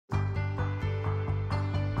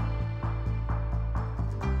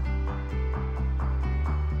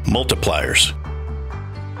Multipliers.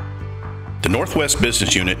 The Northwest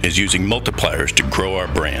Business Unit is using multipliers to grow our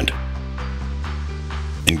brand,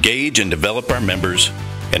 engage and develop our members,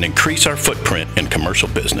 and increase our footprint in commercial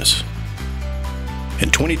business. In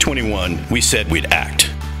 2021, we said we'd act,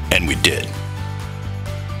 and we did.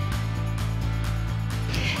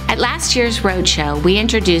 At last year's roadshow, we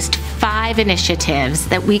introduced 5 initiatives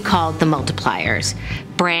that we called the multipliers: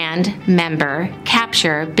 brand, member,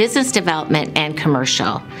 capture, business development, and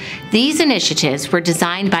commercial. These initiatives were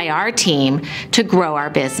designed by our team to grow our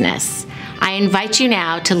business. I invite you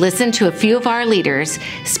now to listen to a few of our leaders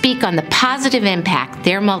speak on the positive impact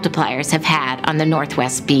their multipliers have had on the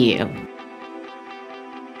Northwest BU.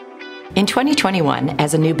 In 2021,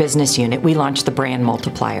 as a new business unit, we launched the Brand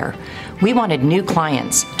Multiplier. We wanted new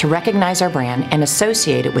clients to recognize our brand and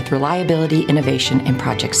associate it with reliability, innovation, and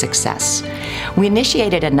project success. We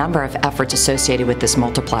initiated a number of efforts associated with this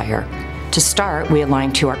multiplier. To start, we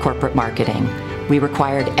aligned to our corporate marketing. We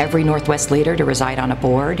required every Northwest leader to reside on a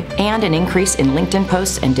board and an increase in LinkedIn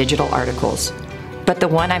posts and digital articles. But the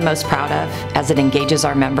one I'm most proud of, as it engages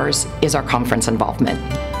our members, is our conference involvement.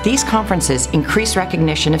 These conferences increased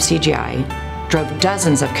recognition of CGI, drove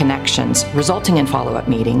dozens of connections, resulting in follow-up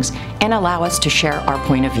meetings, and allow us to share our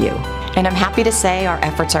point of view. And I'm happy to say our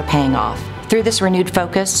efforts are paying off. Through this renewed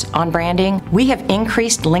focus on branding, we have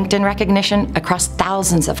increased LinkedIn recognition across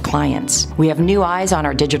thousands of clients. We have new eyes on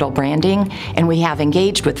our digital branding, and we have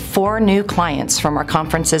engaged with 4 new clients from our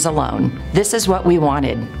conferences alone. This is what we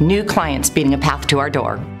wanted: new clients beating a path to our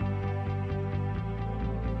door.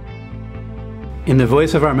 In the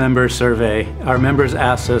Voice of Our Members survey, our members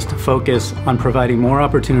asked us to focus on providing more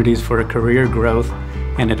opportunities for career growth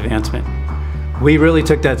and advancement. We really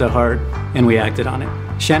took that to heart, and we acted on it.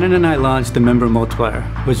 Shannon and I launched the Member Multiplier,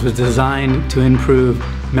 which was designed to improve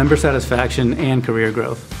member satisfaction and career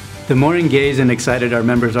growth. The more engaged and excited our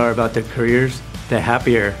members are about their careers, the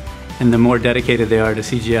happier and the more dedicated they are to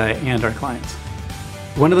CGI and our clients.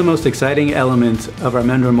 One of the most exciting elements of our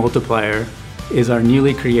Member Multiplier is our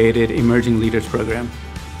newly created Emerging Leaders program,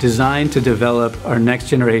 designed to develop our next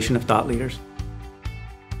generation of thought leaders.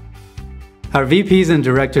 Our VPs and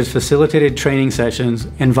directors facilitated training sessions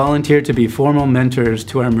and volunteered to be formal mentors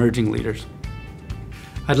to our emerging leaders.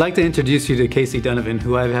 I'd like to introduce you to Casey Donovan,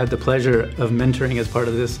 who I've had the pleasure of mentoring as part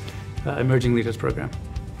of this Emerging Leaders program.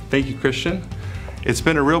 Thank you, Christian. It's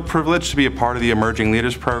been a real privilege to be a part of the Emerging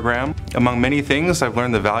Leaders program. Among many things, I've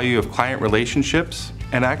learned the value of client relationships,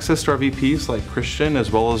 and access to our VPs like Christian,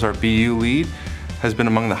 as well as our BU lead, has been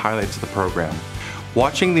among the highlights of the program.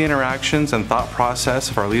 Watching the interactions and thought process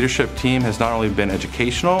of our leadership team has not only been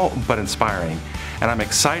educational, but inspiring. And I'm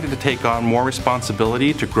excited to take on more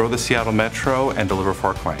responsibility to grow the Seattle Metro and deliver for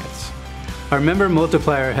our clients. Our Member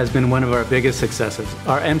Multiplier has been one of our biggest successes.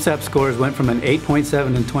 Our MSAP scores went from an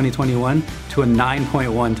 8.7 in 2021 to a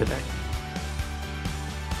 9.1 today.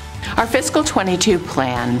 Our fiscal 22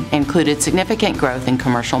 plan included significant growth in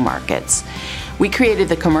commercial markets. We created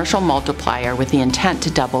the Commercial Multiplier with the intent to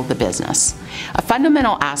double the business. A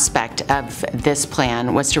fundamental aspect of this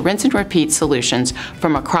plan was to rinse and repeat solutions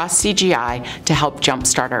from across CGI to help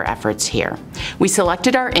jumpstart our efforts here. We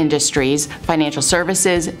selected our industries: financial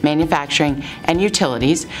services, manufacturing, and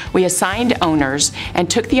utilities. We assigned owners and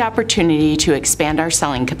took the opportunity to expand our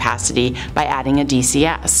selling capacity by adding a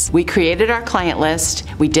DCS. We created our client list,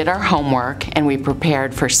 we did our homework, and we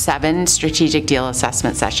prepared for 7 strategic deal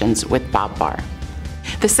assessment sessions with Bob Barr.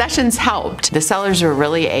 The sessions helped. The sellers were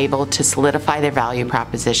really able to solidify their value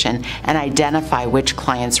proposition and identify which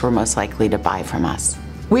clients were most likely to buy from us.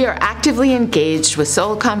 We are actively engaged with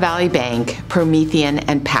Silicon Valley Bank, Promethean,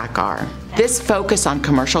 and PACCAR. This focus on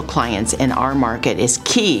commercial clients in our market is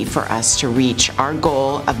key for us to reach our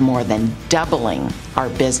goal of more than doubling our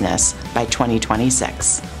business by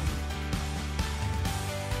 2026.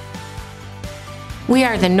 We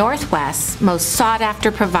are the Northwest's most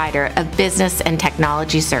sought-after provider of business and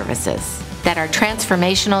technology services that are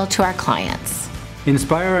transformational to our clients.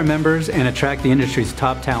 Inspire our members and attract the industry's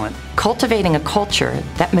top talent. Cultivating a culture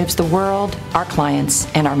that moves the world, our clients,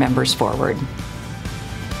 and our members forward.